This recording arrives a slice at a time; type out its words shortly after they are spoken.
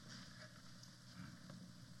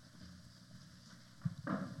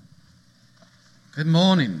Good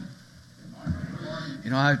morning.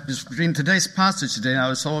 I was reading today's passage today, and I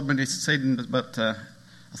was already saying about, I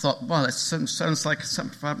thought, well, it sounds like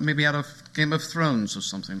something maybe out of Game of Thrones or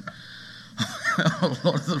something.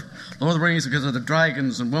 Lord of the Rings, because of the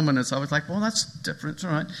dragons and women, and so I was like, well, that's different,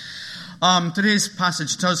 all right. Today's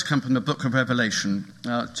passage does come from the book of Revelation,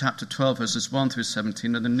 chapter 12, verses 1 through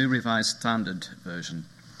 17, in the New Revised Standard Version.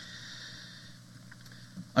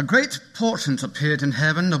 A great portent appeared in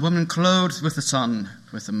heaven, a woman clothed with the sun,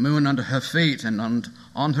 with the moon under her feet, and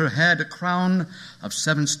on her head a crown of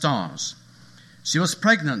 7 stars. She was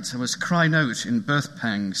pregnant and was crying out in birth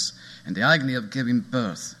pangs, in the agony of giving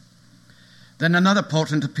birth. Then another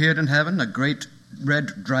portent appeared in heaven, a great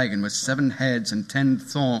red dragon with 7 heads and 10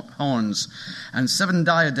 horns, and 7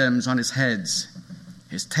 diadems on his heads.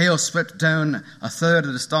 His tail swept down a third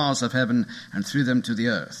of the stars of heaven and threw them to the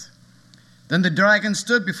earth. Then the dragon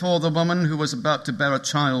stood before the woman who was about to bear a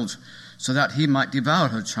child, so that he might devour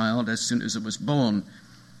her child as soon as it was born.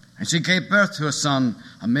 And she gave birth to a son,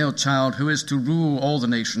 a male child, who is to rule all the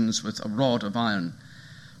nations with a rod of iron.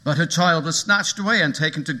 But her child was snatched away and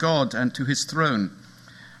taken to God and to his throne.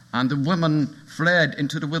 And the woman fled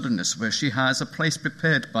into the wilderness, where she has a place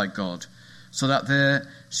prepared by God, so that there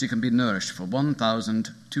she can be nourished for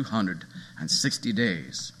 1,260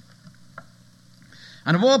 days.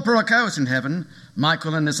 And a war broke out in heaven.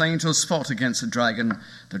 Michael and his angels fought against the dragon.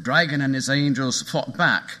 The dragon and his angels fought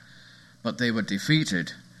back, but they were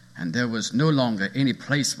defeated, and there was no longer any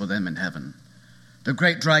place for them in heaven. The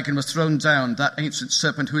great dragon was thrown down, that ancient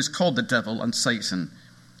serpent who is called the devil and Satan,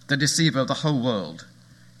 the deceiver of the whole world.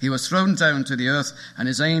 He was thrown down to the earth, and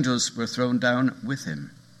his angels were thrown down with him.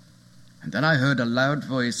 And then I heard a loud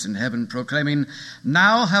voice in heaven proclaiming,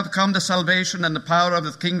 "Now have come the salvation and the power of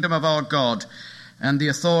the kingdom of our God, and the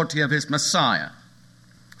authority of his Messiah.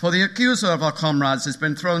 For the accuser of our comrades has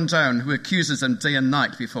been thrown down, who accuses them day and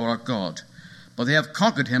night before our God. But they have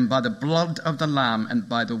conquered him by the blood of the Lamb and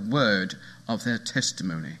by the word of their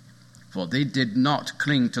testimony. For they did not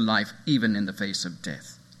cling to life even in the face of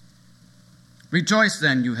death. Rejoice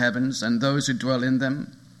then, you heavens, and those who dwell in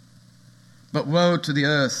them. But woe to the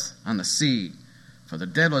earth and the sea, for the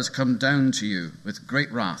devil has come down to you with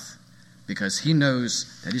great wrath, because he knows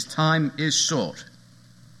that his time is short."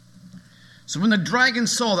 So when the dragon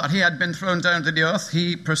saw that he had been thrown down to the earth,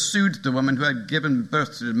 he pursued the woman who had given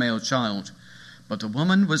birth to the male child. But the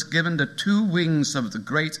woman was given the 2 wings of the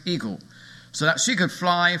great eagle, so that she could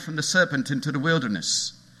fly from the serpent into the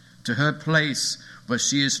wilderness, to her place where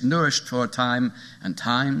she is nourished for a time, and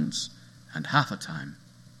times, and half a time.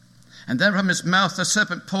 And then from his mouth the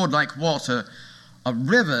serpent poured like water, a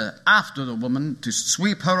river after the woman, to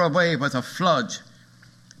sweep her away with a flood.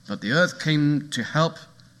 But the earth came to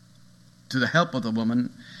the help of the woman.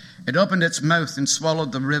 It opened its mouth and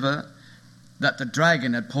swallowed the river that the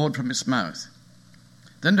dragon had poured from its mouth.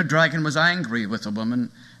 Then the dragon was angry with the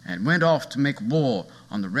woman and went off to make war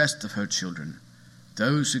on the rest of her children,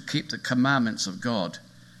 those who keep the commandments of God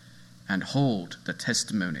and hold the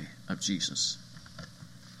testimony of Jesus.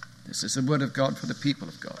 This is the word of God for the people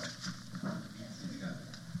of God.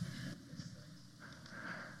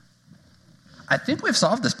 I think we've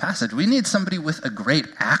solved this passage. We need somebody with a great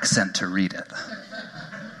accent to read it.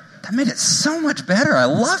 That made it so much better. I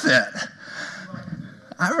love it.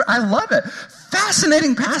 I love it.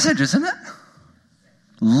 Fascinating passage, isn't it?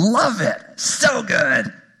 Love it. So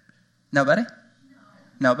good. Nobody?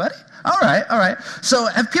 Nobody? All right. So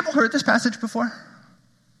have people heard this passage before?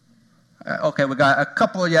 Okay, we got a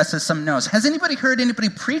couple of yeses, some no's. Has anybody heard anybody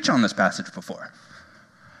preach on this passage before?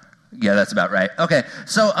 Yeah, that's about right. Okay,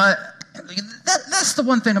 so that's the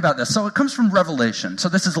one thing about this. So it comes from Revelation. So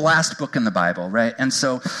this is the last book in the Bible, right? And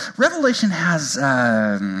so Revelation has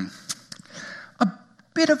a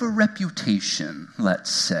bit of a reputation,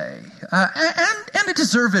 let's say, and a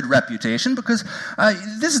deserved reputation, because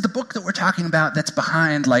this is the book that we're talking about that's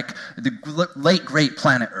behind, like, the late great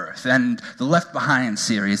Planet Earth and the Left Behind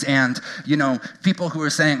series, and, people who are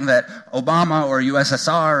saying that Obama or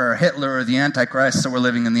USSR or Hitler or the Antichrist, so we're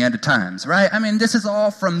living in the end of times, right? I mean, this is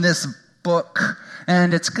all from this book,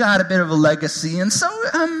 and it's got a bit of a legacy. And so,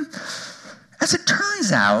 as it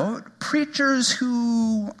turns out, preachers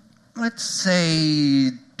who, let's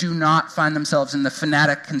say, do not find themselves in the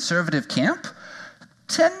fanatic conservative camp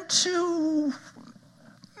tend to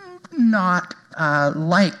not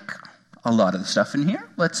like a lot of the stuff in here,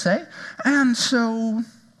 let's say. And so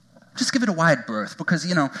just give it a wide berth, because,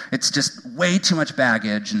 it's just way too much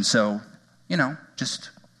baggage. And so,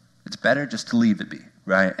 it's better just to leave it be,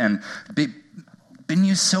 right? And been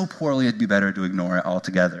used so poorly, it'd be better to ignore it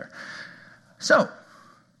altogether. So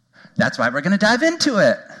that's why we're going to dive into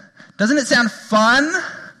it. Doesn't it sound fun?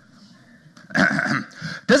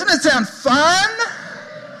 Doesn't it sound fun?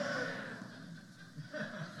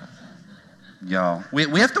 Yo,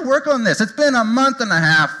 we have to work on this. It's been a month and a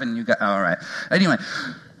half, and you got... All right. Anyway,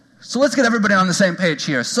 so let's get everybody on the same page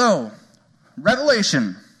here. So,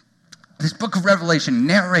 Revelation. This book of Revelation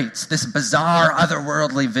narrates this bizarre,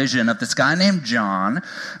 otherworldly vision of this guy named John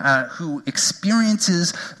who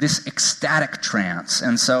experiences this ecstatic trance.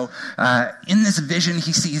 And so in this vision,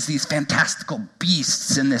 he sees these fantastical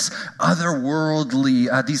beasts and this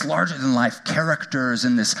otherworldly, these larger-than-life characters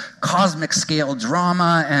in this cosmic scale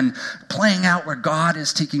drama and playing out where God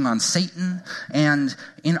is taking on Satan. And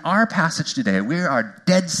in our passage today, we are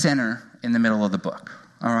dead center in the middle of the book.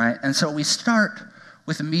 All right? And so we start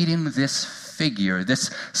with meeting this figure, this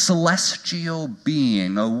celestial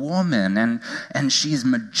being, a woman, and she's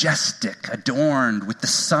majestic, adorned with the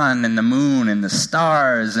sun and the moon and the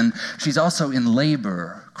stars, and she's also in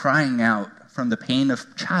labor, crying out from the pain of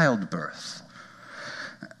childbirth.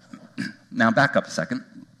 Now, back up a second.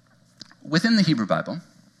 Within the Hebrew Bible,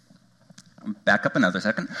 back up another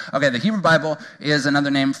second. Okay, the Hebrew Bible is another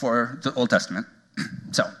name for the Old Testament.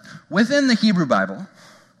 So, within the Hebrew Bible,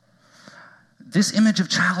 this image of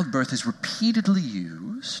childbirth is repeatedly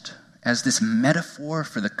used as this metaphor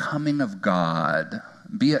for the coming of God,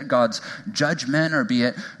 be it God's judgment or be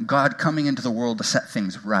it God coming into the world to set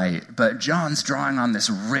things right. But John's drawing on this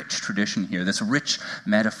rich tradition here, this rich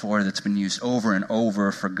metaphor that's been used over and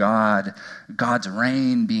over for God's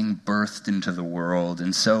reign being birthed into the world.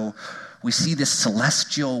 And so we see this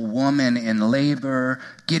celestial woman in labor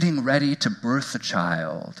getting ready to birth a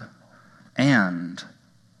child. And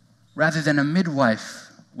rather than a midwife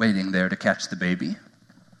waiting there to catch the baby,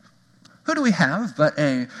 who do we have but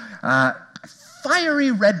a fiery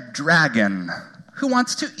red dragon who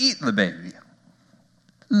wants to eat the baby?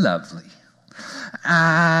 Lovely.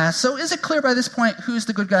 So is it clear by this point who's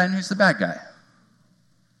the good guy and who's the bad guy?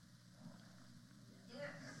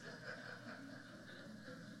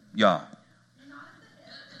 Y'all.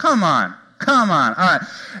 Come on. All right.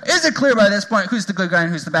 Is it clear by this point who's the good guy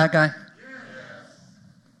and who's the bad guy?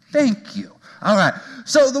 Thank you. All right.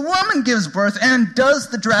 So the woman gives birth, and does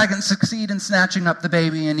the dragon succeed in snatching up the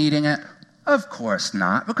baby and eating it? Of course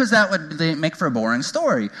not, because that would make for a boring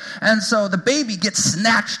story. And so the baby gets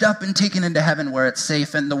snatched up and taken into heaven where it's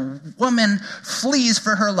safe, and the woman flees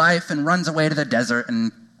for her life and runs away to the desert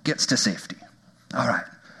and gets to safety. All right.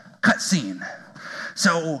 Cut scene.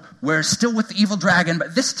 So we're still with the evil dragon,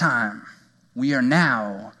 but this time we are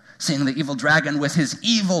now seeing the evil dragon with his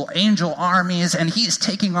evil angel armies, and he's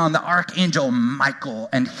taking on the archangel Michael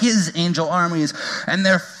and his angel armies, and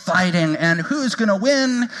they're fighting. And who's going to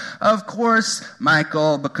win? Of course,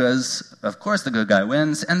 because of course the good guy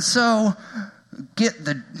wins. And so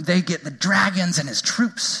they get the dragons and his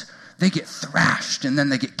troops, they get thrashed, and then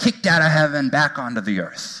they get kicked out of heaven back onto the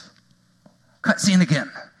earth. Cut scene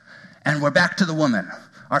again. And we're back to the woman,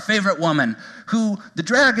 our favorite woman, who the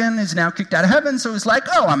dragon is now kicked out of heaven, so he's like,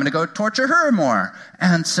 oh, I'm going to go torture her more.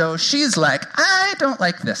 And so she's like, I don't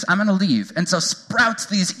like this. I'm going to leave. And so sprouts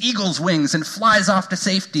these eagle's wings and flies off to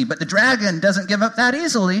safety. But the dragon doesn't give up that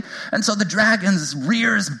easily. And so the dragon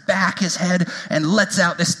rears back his head and lets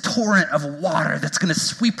out this torrent of water that's going to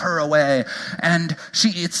sweep her away. And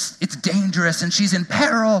it's dangerous, and she's in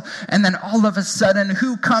peril. And then all of a sudden,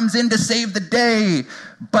 who comes in to save the day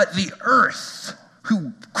but the earth,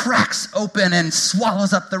 who cracks open and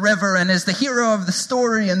swallows up the river and is the hero of the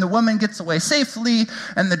story, and the woman gets away safely,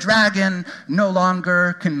 and the dragon no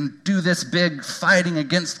longer can do this big fighting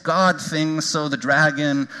against God thing, so the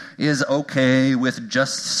dragon is okay with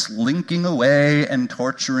just slinking away and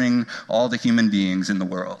torturing all the human beings in the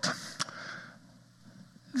world.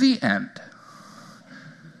 The end.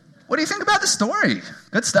 What do you think about the story?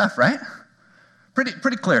 Good stuff, right?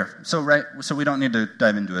 Pretty clear. So we don't need to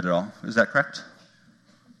dive into it at all. Is that correct?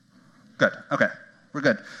 Good. Okay. We're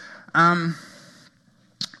good. Yeah,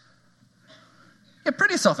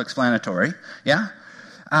 pretty self-explanatory. Yeah?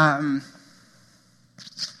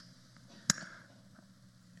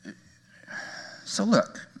 So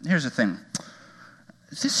look, here's the thing.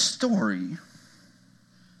 This story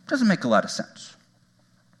doesn't make a lot of sense.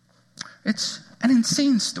 It's an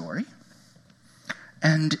insane story,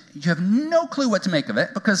 and you have no clue what to make of it,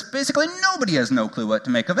 because basically nobody has no clue what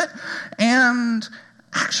to make of it. And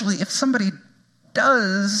actually, if somebody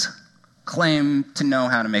does claim to know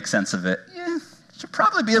how to make sense of it, you should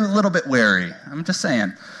probably be a little bit wary. I'm just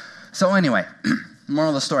saying. So anyway, moral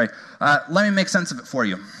of the story. Let me make sense of it for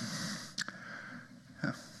you.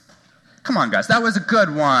 Come on, guys. That was a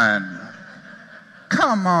good one.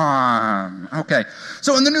 Come on. Okay.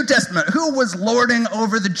 So in the New Testament, who was lording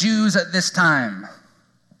over the Jews at this time?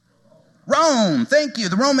 Rome. Thank you.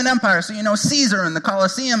 The Roman Empire. So, Caesar and the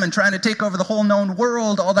Colosseum and trying to take over the whole known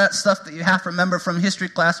world, all that stuff that you have to remember from history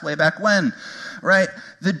class way back when, right?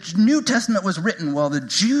 The New Testament was written while the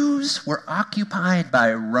Jews were occupied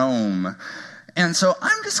by Rome. And so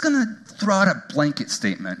I'm just going to throw out a blanket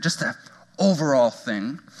statement, just an overall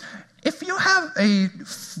thing. If you have a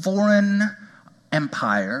foreign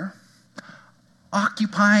empire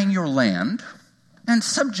occupying your land and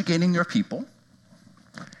subjugating your people,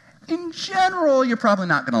 in general, you're probably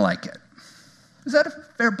not going to like it. Is that a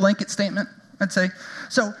fair blanket statement, I'd say?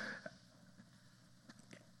 So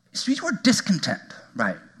you are discontent,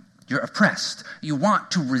 right? You're oppressed. You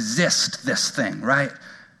want to resist this thing, right?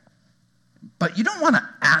 But you don't want to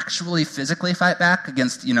actually physically fight back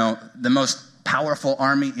against, the most powerful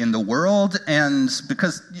army in the world, and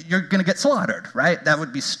because you're going to get slaughtered, right? That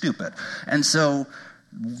would be stupid. And so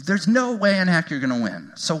there's no way in heck you're going to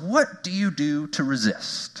win. So what do you do to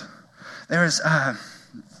resist? There's,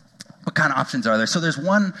 what kind of options are there? So there's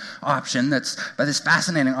one option that's by this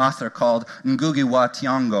fascinating author called Ngugi wa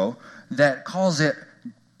Thiong'o that calls it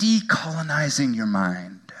decolonizing your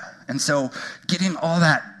mind. And so getting all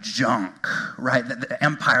that junk, right, that the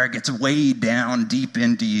empire gets way down deep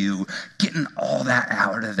into you, getting all that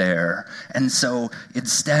out of there. And so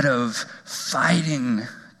instead of fighting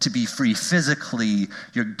to be free physically,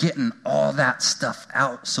 you're getting all that stuff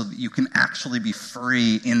out so that you can actually be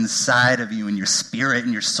free inside of you in your spirit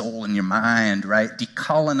and your soul and your mind, right?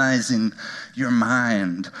 Decolonizing your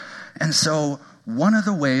mind. And so one of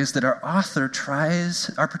the ways that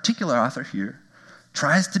our particular author here,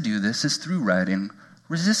 tries to do this is through writing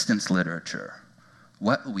resistance literature,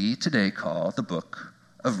 what we today call the book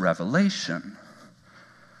of Revelation.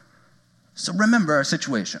 So remember our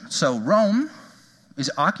situation. So Rome is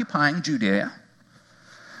occupying Judea.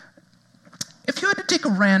 If you had to take a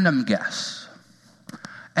random guess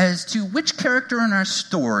as to which character in our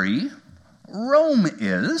story Rome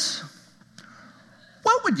is,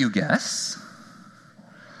 what would you guess?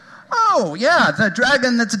 Oh, yeah, the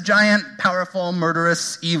dragon that's a giant, powerful,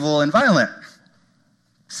 murderous, evil, and violent.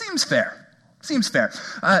 Seems fair.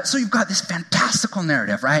 So you've got this fantastical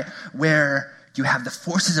narrative, right, where you have the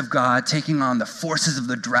forces of God taking on the forces of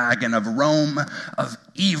the dragon, of Rome, of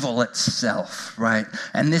evil itself, right?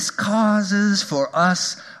 And this causes for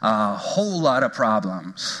us a whole lot of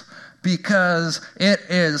problems because it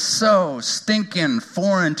is so stinking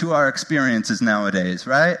foreign to our experiences nowadays,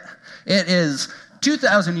 right? It is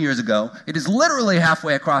 2,000 years ago. It is literally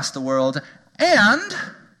halfway across the world, and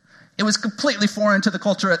it was completely foreign to the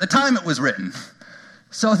culture at the time it was written.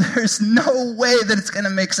 So there's no way that it's going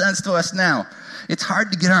to make sense to us now. It's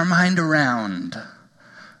hard to get our mind around.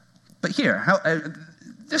 But here,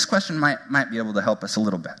 this question might be able to help us a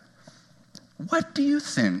little bit. What do you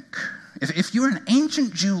think, if you're an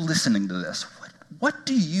ancient Jew listening to this, what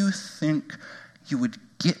do you think you would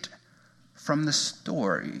get from the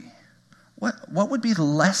story? What would be the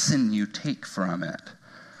lesson you take from it?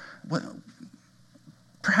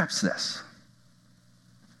 Perhaps this.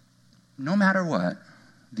 No matter what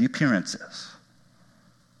the appearance is,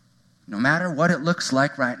 no matter what it looks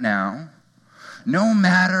like right now, no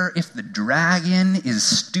matter if the dragon is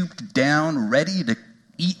stooped down ready to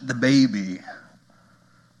eat the baby,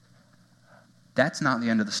 that's not the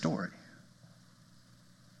end of the story.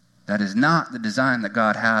 That is not the design that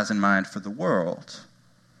God has in mind for the world.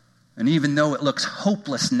 And even though it looks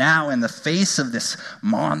hopeless now in the face of this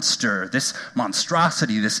monster, this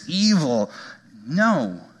monstrosity, this evil,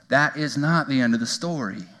 no, that is not the end of the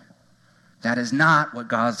story. That is not what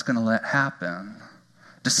God's going to let happen,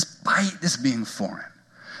 despite this being foreign.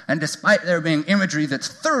 And despite there being imagery that's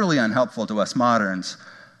thoroughly unhelpful to us moderns,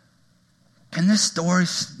 can this story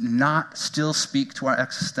not still speak to our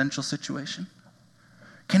existential situation?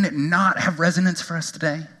 Can it not have resonance for us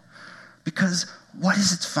today? Because what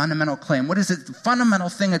is its fundamental claim? What is the fundamental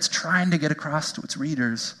thing it's trying to get across to its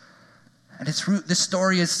readers? At its root, this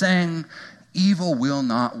story is saying, evil will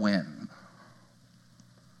not win.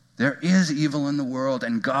 There is evil in the world,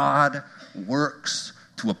 and God works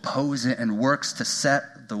to oppose it and works to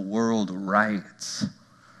set the world right.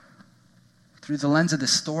 Through the lens of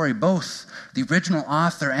this story, both the original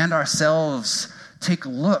author and ourselves take a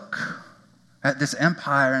look at this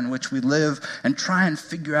empire in which we live and try and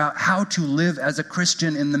figure out how to live as a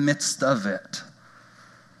Christian in the midst of it.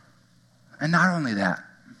 And not only that,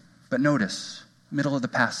 but notice, middle of the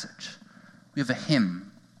passage, we have a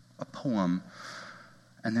hymn, a poem,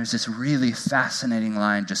 and there's this really fascinating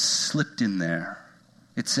line just slipped in there.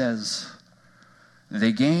 It says,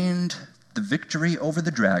 "They gained the victory over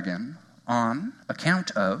the dragon on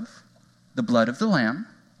account of the blood of the Lamb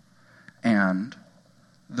and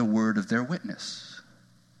the word of their witness.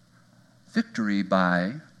 Victory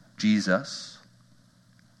by Jesus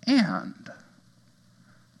and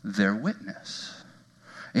their witness.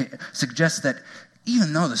 It suggests that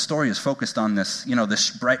even though the story is focused on this, this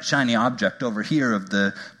bright, shiny object over here of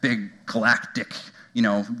the big galactic,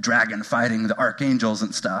 dragon fighting the archangels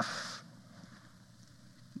and stuff,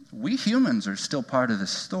 we humans are still part of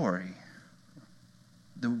this story.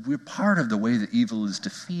 We're part of the way that evil is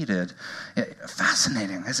defeated.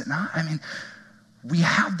 Fascinating, is it not? I mean, we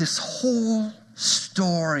have this whole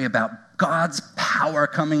story about God's power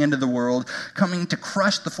coming into the world, coming to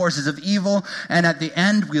crush the forces of evil, and at the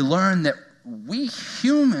end we learn that we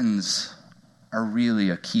humans are really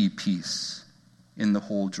a key piece in the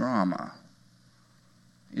whole drama.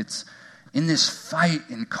 It's in this fight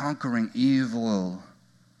in conquering evil,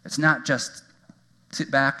 it's not just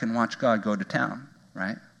sit back and watch God go to town,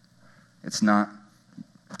 right? It's not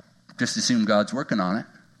just assume God's working on it.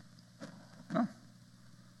 No.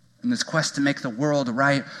 In this quest to make the world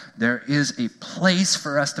right, there is a place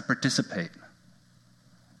for us to participate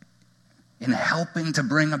in helping to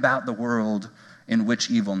bring about the world in which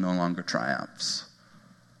evil no longer triumphs.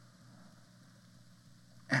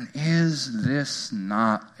 And is this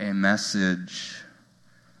not a message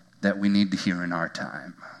that we need to hear in our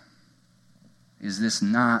time? Is this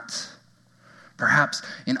not, perhaps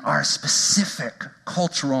in our specific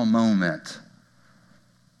cultural moment,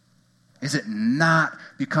 is it not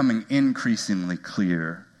becoming increasingly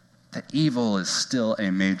clear that evil is still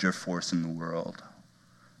a major force in the world?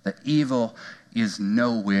 That evil is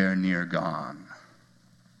nowhere near gone,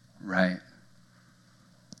 right?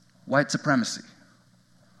 White supremacy,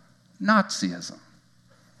 Nazism,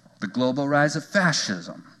 the global rise of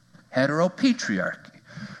fascism, heteropatriarchy,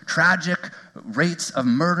 tragic rates of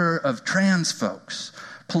murder of trans folks,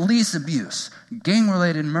 police abuse,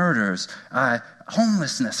 gang-related murders,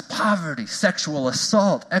 homelessness, poverty, sexual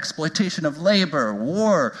assault, exploitation of labor,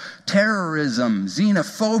 war, terrorism,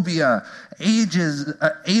 xenophobia,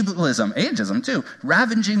 ageism too,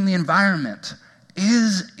 ravaging the environment.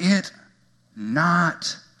 Is it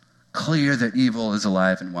not clear that evil is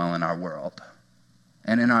alive and well in our world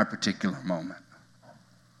and in our particular moment?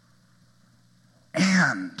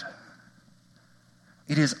 And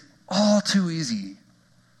it is all too easy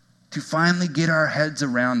to finally get our heads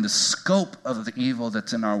around the scope of the evil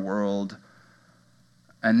that's in our world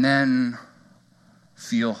and then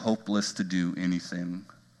feel hopeless to do anything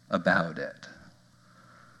about it.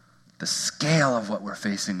 The scale of what we're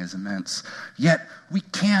facing is immense. Yet we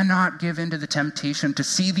cannot give in to the temptation to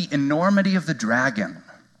see the enormity of the dragon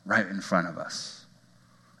right in front of us,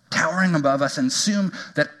 towering above us, and assume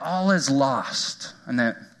that all is lost and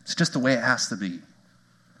that it's just the way it has to be.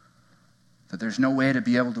 That there's no way to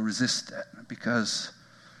be able to resist it, because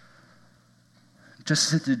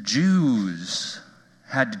just as the Jews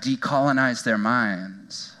had to decolonize their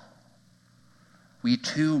minds, we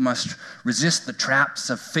too must resist the traps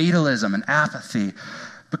of fatalism and apathy,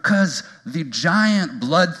 because the giant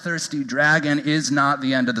bloodthirsty dragon is not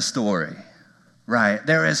the end of the story, right?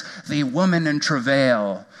 There is the woman in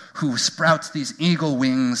travail who sprouts these eagle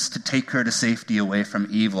wings to take her to safety away from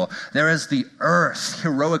evil. There is the earth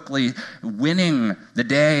heroically winning the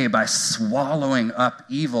day by swallowing up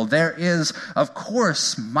evil. There is, of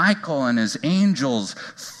course, Michael and his angels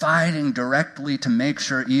fighting directly to make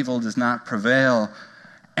sure evil does not prevail.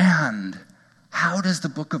 And how does the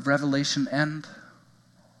book of Revelation end?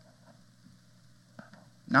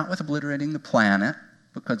 Not with obliterating the planet,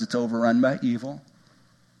 because it's overrun by evil.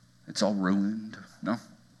 It's all ruined. No.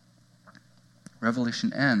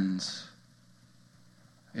 Revelation ends.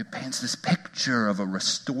 It paints this picture of a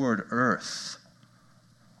restored earth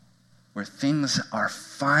where things are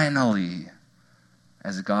finally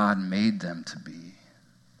as God made them to be,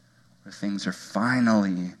 where things are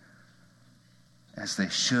finally as they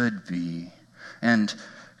should be. And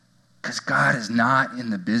because God is not in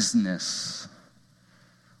the business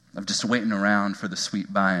of just waiting around for the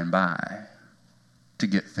sweet by and by to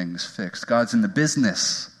get things fixed. God's in the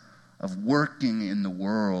business of working in the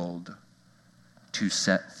world to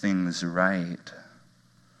set things right,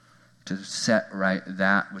 to set right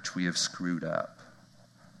that which we have screwed up.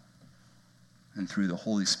 And through the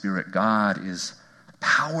Holy Spirit, God is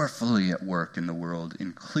powerfully at work in the world,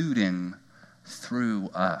 including through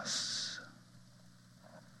us.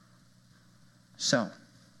 So,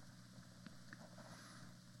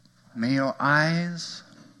 may your eyes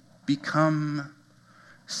become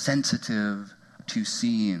sensitive to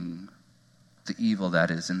seeing the evil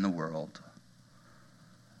that is in the world.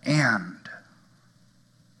 And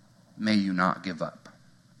may you not give up.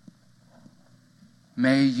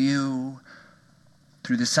 May you,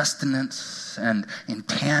 through the sustenance and in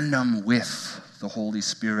tandem with the Holy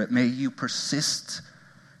Spirit, may you persist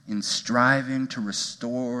in striving to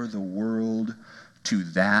restore the world to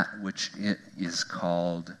that which it is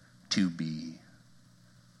called to be.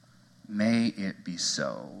 May it be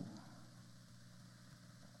so.